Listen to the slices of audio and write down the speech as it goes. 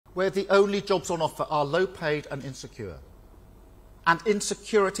where the only jobs on offer are low-paid and insecure. And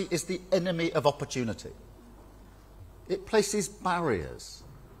insecurity is the enemy of opportunity. It places barriers,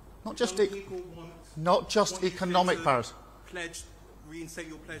 not just economic barriers. Reinstate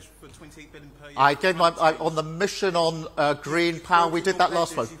your pledge for 28 billion per year. I gave on the mission on green power. We did that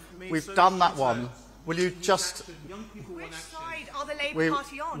last one. We've done that one. Will you just? Which side are the Labour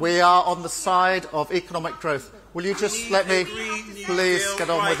Party on? We are on the side of economic growth. Will you just let me, please, get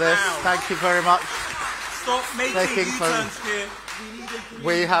on with this? Thank you very much. Stop making U-turns here.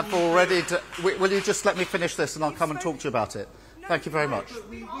 We have already. Will you just let me finish this, and I'll come and talk to you about it? Thank you very much.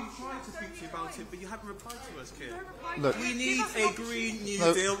 We tried to speak to you about it, but you haven't replied to us, Keir. Look, we need a Green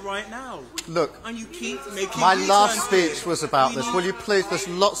New Deal right now. Look, and you keep making my last speech was about this. Will you please? There's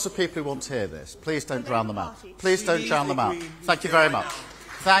lots of people who want to hear this. Please don't drown them out. Please don't drown them out. Thank you very much.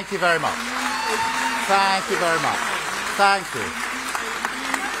 Thank you very much. Thank you very much. Thank you.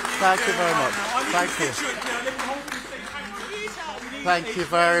 Thank you very much. Thank you. Thank you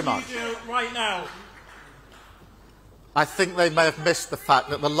very much. Right now. I think they may have missed the fact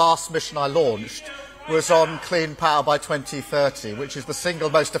that the last mission I launched was on clean power by 2030, which is the single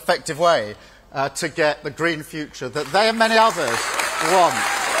most effective way to get the green future that they and many others want.